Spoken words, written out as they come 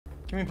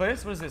Can we play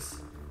this? What is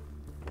this?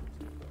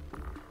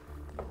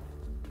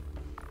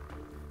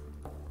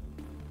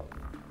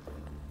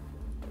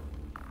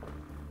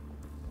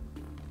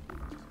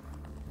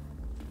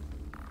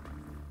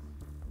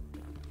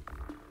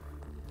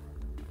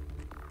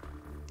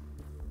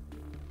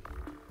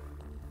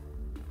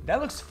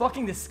 That looks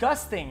fucking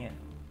disgusting.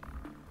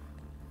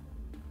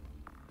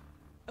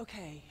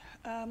 Okay,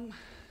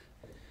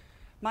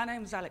 my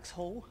name's Alex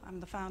Hall.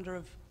 I'm the founder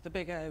of The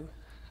Big O.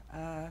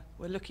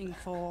 We're looking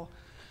for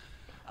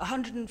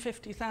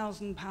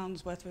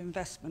 £150,000 worth of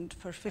investment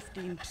for a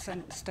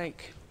 15%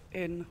 stake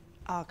in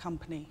our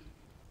company.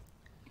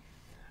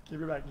 Give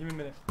me back, give me a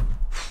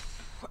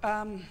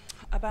minute.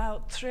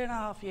 About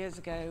 3.5 years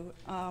ago,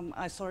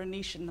 I saw a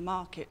niche in the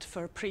market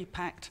for a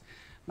pre-packed,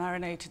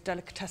 marinated,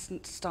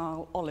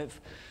 delicatessen-style olive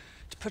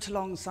to put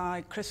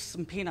alongside crisps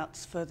and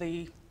peanuts for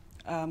the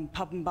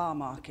pub and bar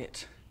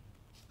market.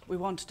 We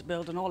wanted to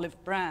build an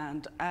olive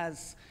brand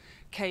as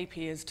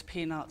KP is to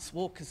peanuts,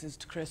 Walker's is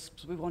to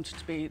crisps. We wanted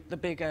to be the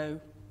Big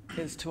O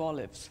is to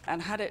olives. And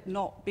had it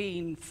not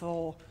been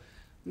for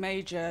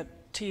major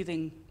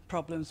teething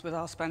problems with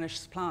our Spanish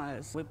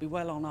suppliers, we'd be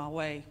well on our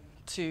way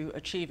to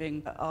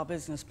achieving our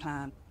business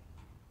plan.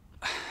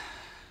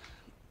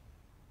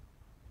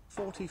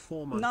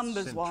 44 months.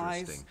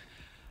 Numbers-wise,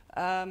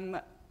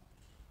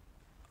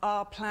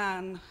 our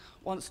plan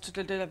wants to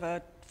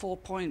deliver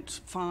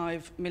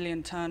 4.5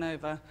 million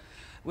turnover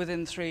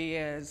within 3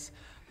 years,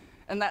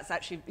 and that's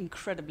actually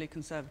incredibly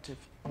conservative.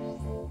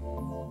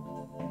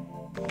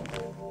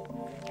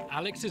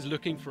 Alex is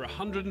looking for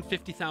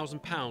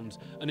 £150,000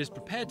 and is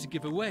prepared to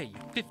give away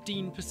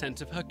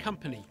 15% of her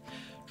company.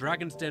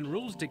 Dragon's Den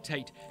rules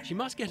dictate she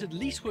must get at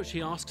least what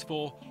she asks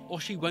for, or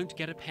she won't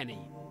get a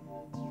penny.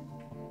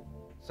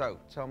 So,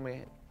 tell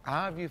me,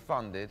 how have you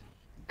funded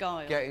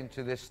getting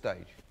to this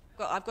stage?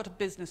 I've got a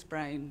business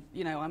brain.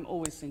 You know, I'm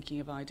always thinking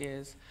of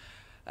ideas.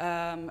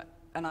 And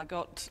I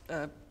got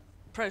a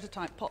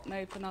prototype pot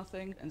made for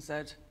nothing and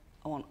said,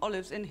 I want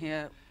olives in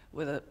here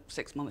with a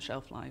 6-month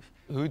shelf life.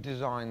 Who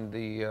designed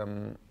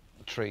the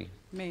tree?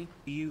 Me.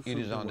 You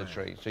designed the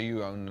tree, so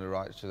you own the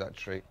rights to that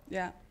tree?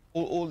 Yeah.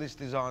 All this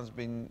design's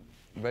been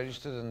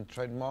registered and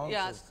trademarked?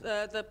 Yes,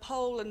 the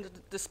pole and the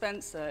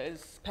dispenser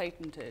is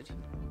patented.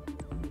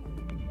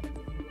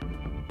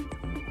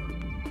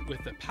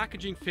 With the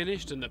packaging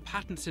finished and the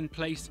patents in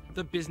place,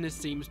 the business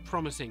seems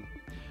promising.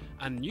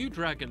 And new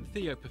dragon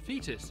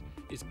Xenophobe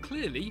is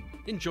clearly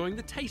enjoying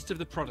the taste of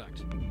the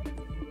product.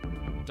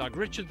 Doug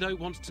Richard, though,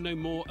 wants to know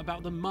more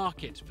about the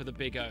market for the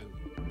Big O.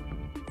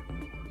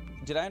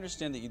 Did I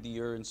understand that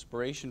your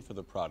inspiration for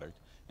the product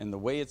and the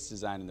way it's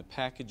designed and the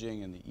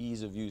packaging and the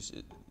ease of use,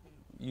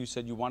 you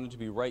said you wanted to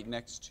be right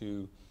next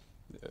to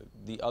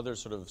the other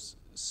sort of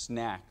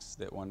snacks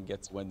that one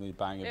gets when they're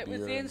buying a beer?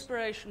 The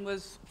inspiration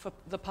was for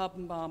the pub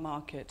and bar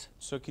market.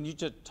 So can you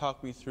just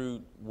talk me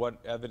through what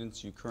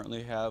evidence you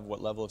currently have,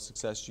 what level of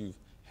success you've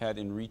had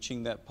in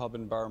reaching that pub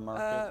and bar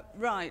market?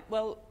 Right,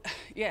 well,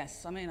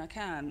 yes, I mean, I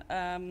can.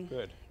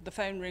 Good. The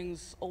phone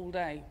rings all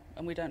day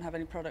and we don't have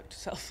any product to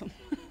sell them.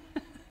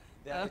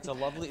 That's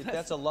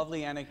a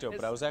lovely anecdote,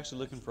 but I was actually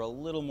looking for a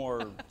little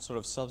more sort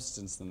of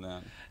substance than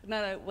that.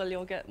 No, well,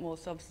 you'll get more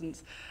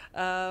substance.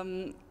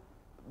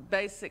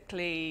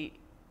 Basically,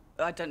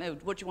 I don't know,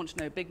 what do you want to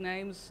know, big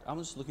names? I'm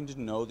just looking to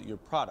know that your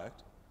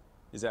product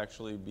is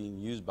actually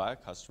being used by a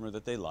customer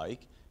that they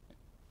like,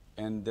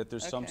 and that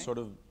there's some sort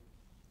of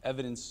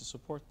evidence to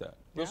support that.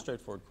 Real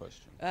straightforward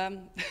question.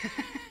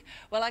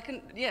 Well,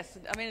 yes,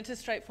 I mean, it is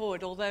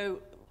straightforward, although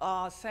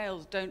our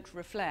sales don't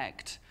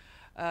reflect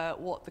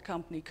what the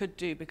company could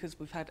do because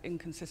we've had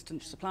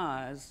inconsistent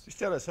suppliers. Just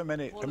tell us how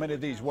many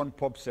of these one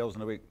pub sells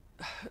in a week?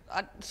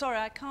 Sorry,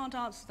 I can't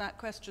answer that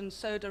question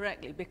so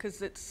directly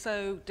because it's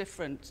so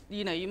different.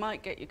 You know, you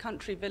might get your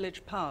country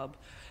village pub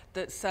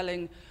that's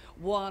selling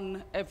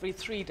 1 every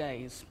 3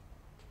 days,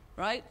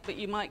 right? But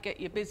you might get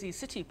your busy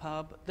city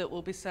pub that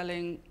will be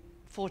selling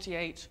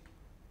 48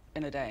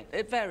 in a day.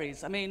 It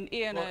varies. I mean,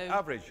 E&O... Well,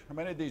 average, how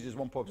many of these is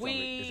one pub selling?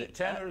 Is it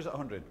 10 or is it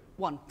 100?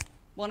 1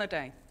 a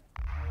day.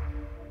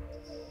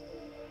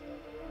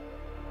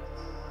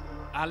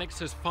 Alex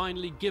has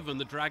finally given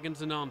the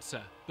dragons an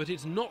answer, but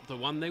it's not the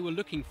one they were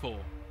looking for.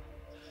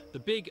 The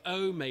Big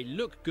O may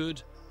look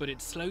good, but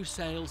its slow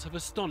sales have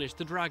astonished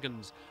the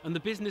dragons, and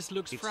the business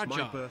looks fragile.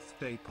 My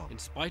birthday pop. In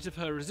spite of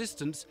her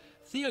resistance,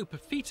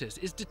 Xenophobe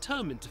is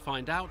determined to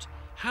find out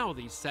how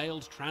these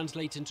sales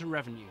translate into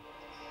revenue.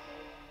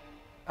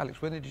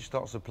 Alex, when did you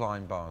start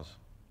supplying bars?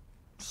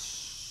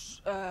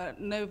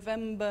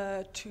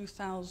 November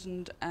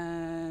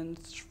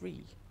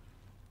 2003.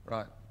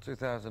 Right,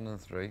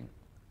 2003.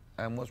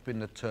 And what's been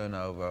the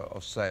turnover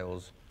of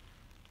sales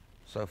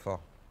so far?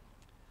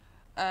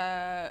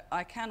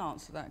 I can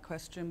answer that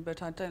question,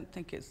 but I don't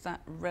think it's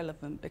that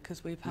relevant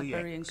because we've had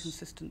very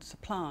inconsistent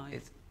supply.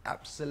 It's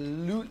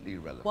absolutely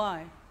relevant.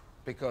 Why?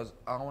 Because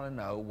I want to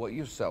know what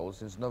you've sold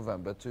since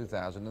November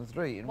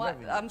 2003 in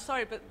revenue. I'm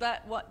sorry, but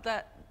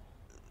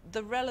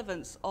the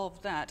relevance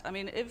of that, I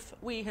mean, if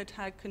we had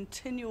had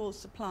continual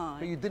supply...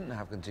 But you didn't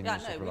have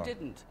continuous supply. No, we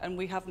didn't. And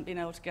we haven't been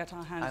able to get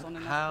our hands on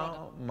And enough product.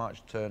 how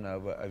much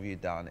turnover have you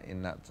done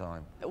in that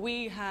time?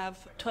 We have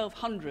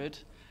 1,200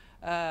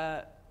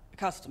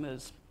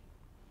 customers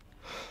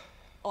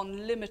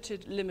on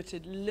limited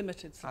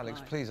supply.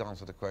 Alex, please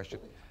answer the question.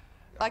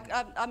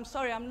 I'm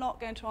sorry, I'm not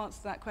going to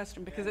answer that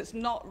question because it's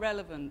not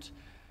relevant.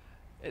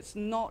 It's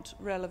not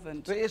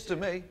relevant. But it is to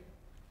me.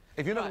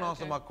 If you're not going to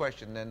answer okay. my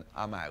question, then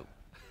I'm out.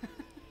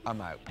 I'm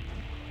out.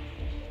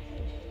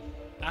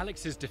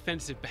 Alex's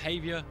defensive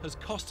behaviour has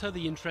cost her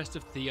the interest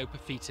of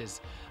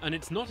Theopophetes, and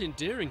it's not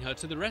endearing her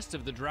to the rest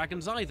of the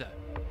dragons either.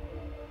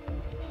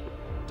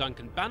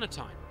 Duncan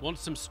Bannatyne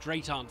wants some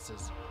straight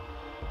answers.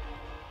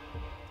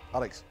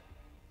 Alex,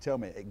 tell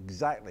me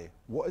exactly,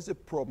 what is the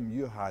problem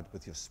you had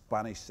with your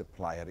Spanish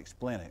supplier?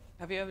 Explain it.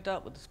 Have you ever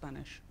dealt with the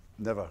Spanish?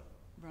 Never.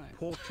 Right.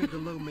 Portugal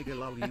Miguel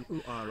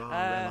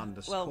URL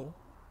underscore.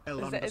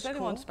 Is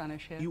anyone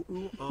Spanish here?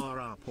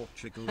 URR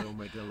Portugal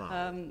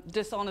Miguel.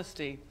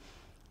 Dishonesty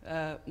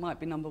might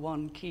be number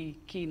one,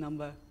 key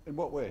number. In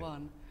what way?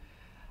 One.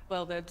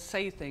 Well, they'd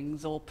say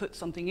things or put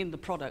something in the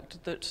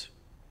product that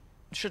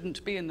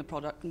shouldn't be in the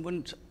product and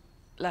wouldn't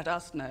let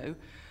us know,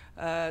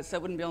 so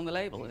it wouldn't be on the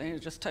label. They were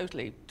just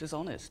totally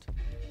dishonest.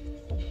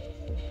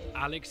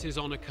 Alex is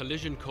on a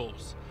collision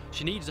course.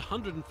 She needs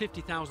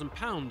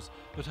 £150,000,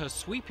 but her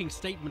sweeping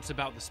statements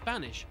about the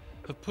Spanish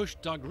have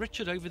pushed Doug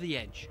Richard over the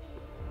edge.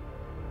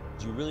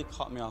 You really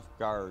caught me off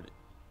guard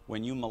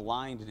when you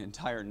maligned an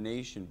entire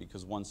nation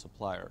because one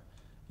supplier.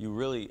 You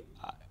really,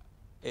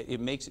 it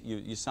makes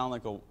you sound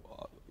like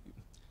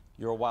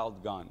you're a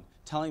wild gun.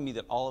 Telling me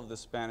that all of the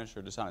Spanish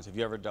are dishonest. Have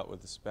you ever dealt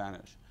with the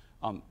Spanish?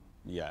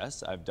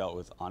 Yes, I've dealt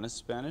with honest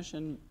Spanish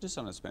and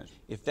dishonest Spanish.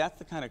 If that's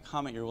the kind of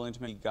comment you're willing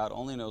to make, God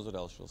only knows what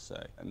else you'll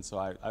say. And so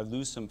I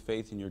lose some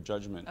faith in your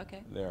judgment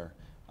there.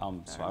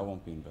 So I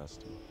won't be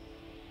investing.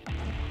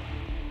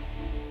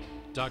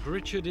 Doug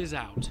Richard is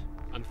out,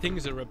 and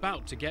things are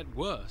about to get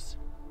worse.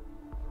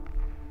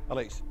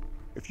 Alex,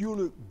 if you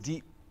look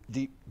deep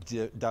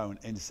down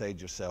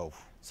inside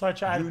yourself, Sorry,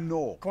 Chad. you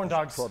know Corn this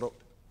dogs.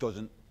 product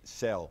doesn't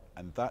sell,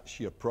 and that's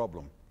your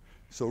problem.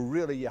 So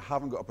really, you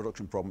haven't got a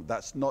production problem.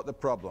 That's not the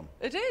problem.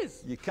 It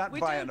is. You can't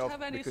we buy don't enough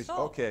have any because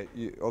stock.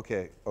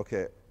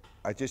 okay.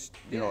 I just,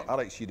 you know,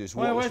 Alex, you just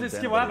Wait, won't where listen did to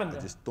this keep anybody. happening?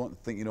 I just don't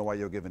think you know why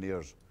you're giving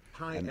ears.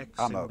 Hi And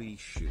I'm out. XMB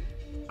shoe.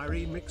 I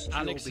remixed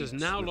Alex your has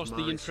beats now with lost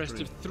the my interest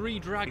stream. of 3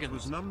 It dragons,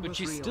 was number but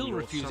she's 3 on still your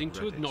refusing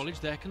to subreddit. acknowledge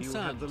their You had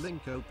the concerns.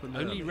 link open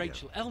Only earlier.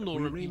 Rachel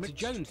Elnor We and Peter remixed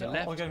Jones are Oh,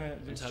 left, wait a minute,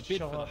 and just her bid for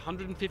shut the up.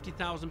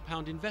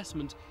 £150,000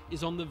 investment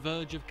is on the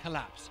verge of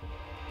collapse.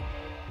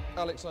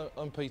 Alex,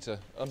 I'm Peter.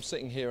 I'm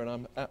sitting here and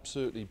I'm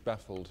absolutely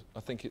baffled. I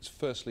think it's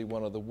firstly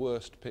one of the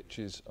worst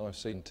pitches I've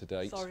seen to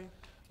date. Sorry.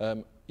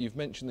 You've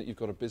mentioned that you've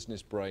got a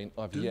business brain.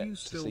 I've Do yet you to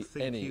still see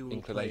think any you will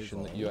inclination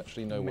play that you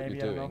actually know Maybe, what I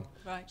you're don't doing.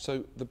 know. Right.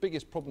 So the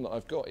biggest problem that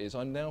I've got is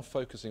I'm now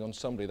focusing on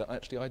somebody that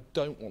actually I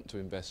don't want to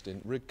invest in,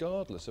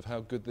 regardless of how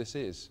good this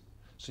is.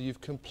 So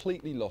you've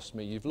completely lost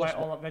me. You've lost Wait,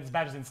 hold up. This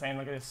badge is insane.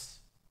 Look at this.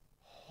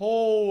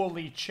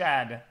 Holy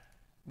Chad.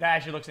 That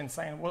actually looks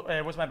insane.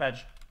 What's my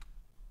badge?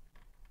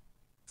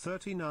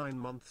 39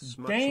 months.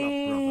 Much love, brother.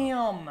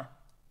 Damn.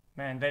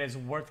 Man, that is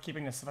worth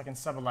keeping this fucking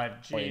sub alive.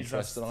 my Jesus.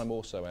 interest, and I'm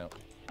also out.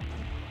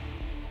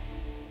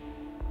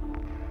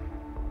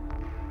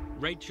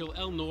 Rachel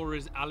Elnor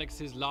is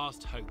Alex's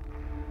last hope.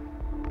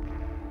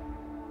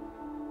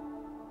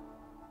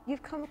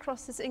 You've come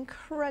across as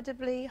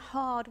incredibly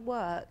hard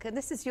work, and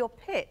this is your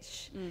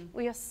pitch,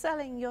 where you're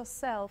selling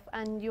yourself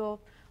and your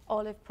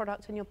olive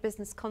product and your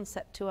business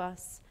concept to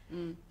us.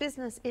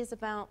 Business is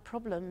about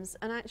problems,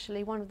 and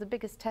actually one of the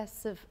biggest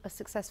tests of a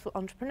successful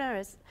entrepreneur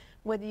is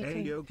whether you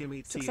Ayo, can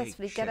gimme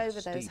successfully TH, get over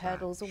yes, those D-badge.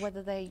 hurdles or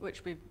whether they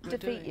Which we're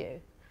defeat doing.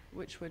 you.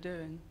 Which we're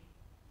doing.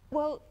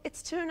 Well,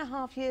 it's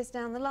 2.5 years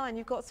down the line.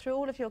 You've got through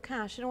all of your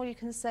cash, and all you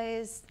can say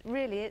is,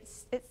 really,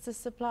 it's the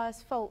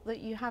supplier's fault that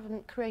you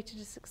haven't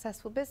created a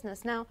successful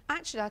business. Now,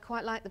 actually, I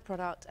quite like the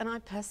product, and I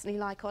personally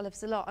like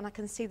olives a lot, and I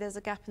can see there's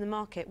a gap in the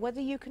market.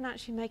 Whether you can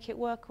actually make it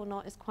work or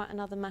not is quite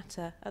another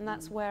matter, and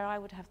that's where I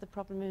would have the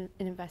problem in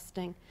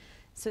investing.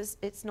 So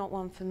it's not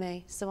one for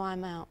me, so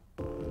I'm out.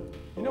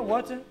 You know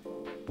what?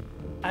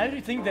 I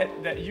actually think that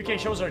UK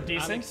shows are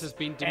decent. Alex has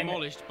been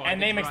demolished by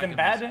and the name makes them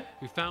dragons, bad.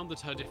 who found that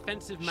her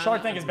defensive manner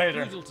Shark Tank and is better.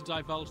 refusal to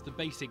divulge the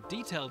basic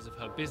details of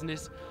her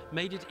business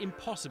made it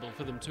impossible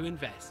for them to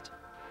invest.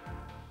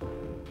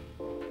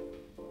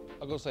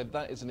 I've got to say,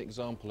 that is an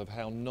example of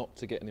how not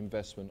to get an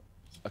investment.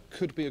 It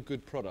could be a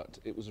good product.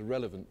 It was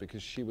irrelevant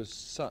because she was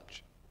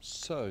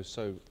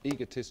so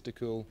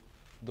egotistical,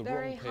 the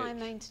Very wrong pitch. high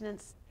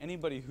maintenance.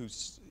 Anybody who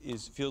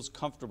feels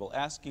comfortable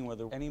asking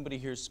whether anybody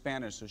hears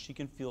Spanish so she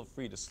can feel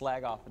free to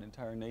slag off an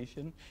entire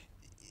nation,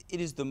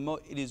 it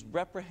is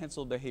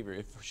reprehensible behavior.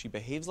 If she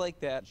behaves like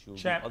that, she will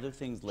do other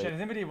things later. Does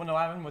anybody know what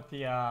happened with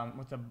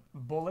the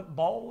bullet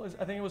ball?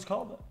 I think it was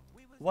called.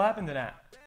 What happened to that?